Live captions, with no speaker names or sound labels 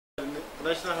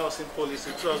National Housing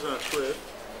Policy 2012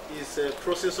 is a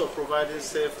process of providing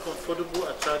safe, comfortable,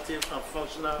 attractive, and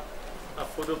functional,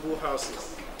 affordable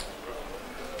houses.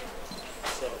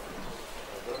 So,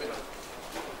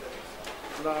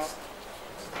 now,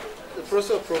 the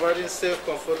process of providing safe,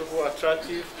 comfortable,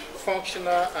 attractive,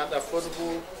 functional, and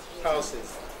affordable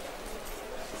houses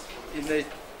in a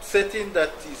setting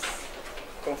that is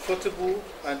comfortable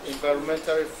and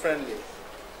environmentally friendly.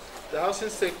 The housing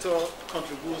sector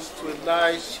contributes to a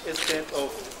large extent of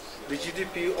the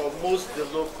GDP of most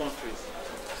developed countries.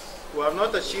 We have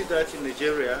not achieved that in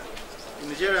Nigeria. In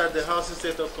Nigeria, the housing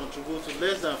sector contributes to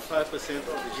less than 5% of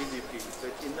the GDP.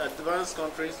 But in advanced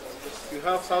countries, you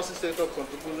have housing sector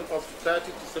contributing up to 30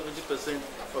 to 70%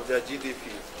 of their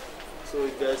GDP. So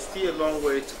there's still a long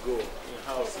way to go in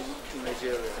housing in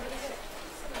Nigeria.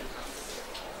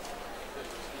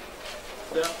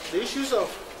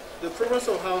 The problems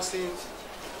of housing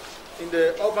in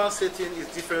the urban setting is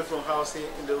different from housing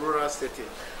in the rural setting.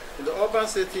 In the urban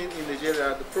setting in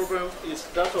Nigeria, the problem is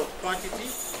that of quantity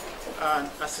and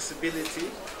accessibility.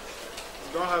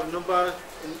 We don't have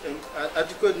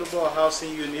adequate number of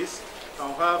housing units, and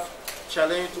we have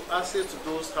challenge to access to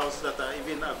those houses that are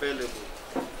even available.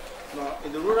 Now,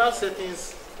 in the rural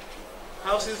settings,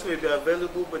 houses may be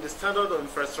available, but the standard of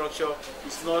infrastructure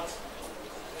is not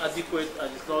adequate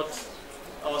and is not,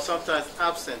 or sometimes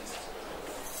absent.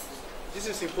 This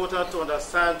is important to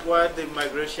understand why the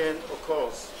migration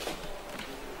occurs.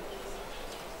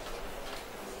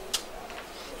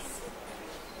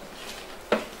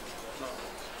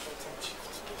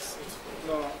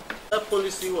 Now, that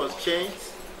policy was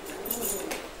changed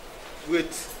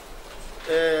with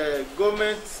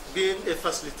government being a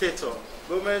facilitator.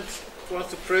 Government wants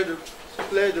to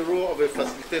play the role of a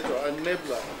facilitator, an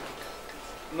enabler.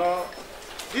 Now,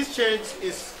 this change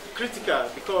is critical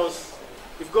because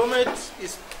if government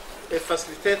is a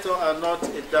facilitator and not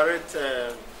a direct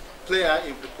player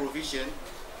in the provision,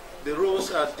 the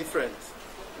roles are different.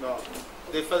 Now,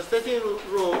 the facilitating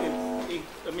role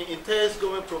entails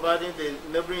government providing the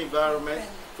enabling environment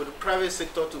for the private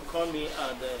sector to come in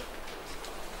and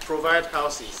provide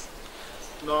houses.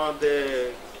 Now, in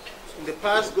the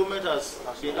past, government has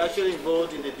been actually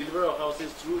involved in the delivery of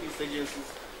houses through its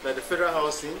agencies, like the federal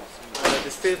housing, and at the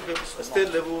state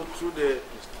level through the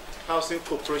housing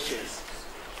corporations.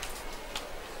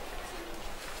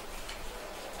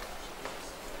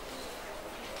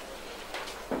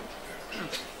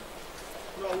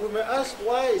 Now, we may ask,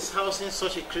 why is housing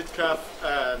such a critical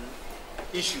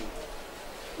issue?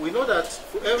 We know that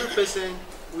for every person,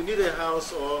 we need a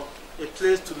house or a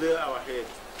place to lay our head.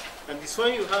 And it's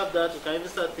when you have that, you can even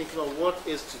start thinking of what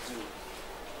else to do.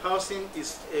 Housing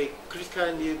is a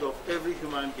critical need of every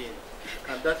human being,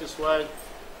 and that is why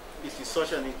it is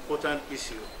such an important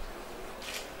issue.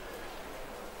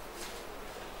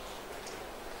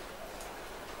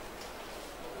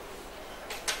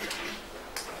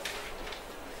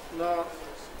 Now,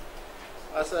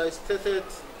 as I stated,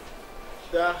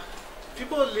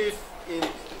 people live in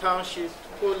townships,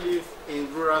 people live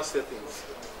in rural settings.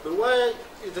 But why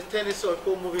is the tendency of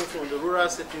people moving from the rural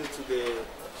settings to the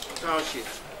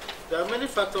townships? There are many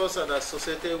factors that are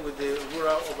associated with the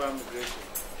rural-urban migration.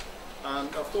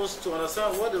 And of course, to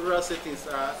understand what the rural settings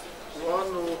are, we all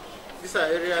know these are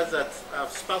areas that are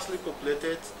sparsely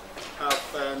populated,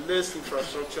 have less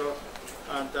infrastructure,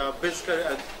 and are basically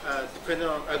dependent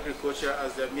on agriculture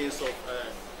as their means of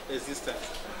existence.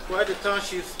 While the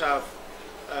townships have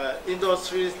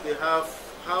industries, they have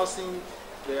housing,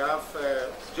 they have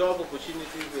job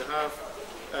opportunities, they have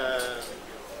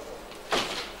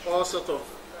all sorts of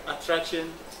attraction,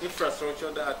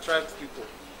 infrastructure that attracts people.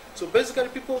 So basically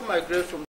people migrate from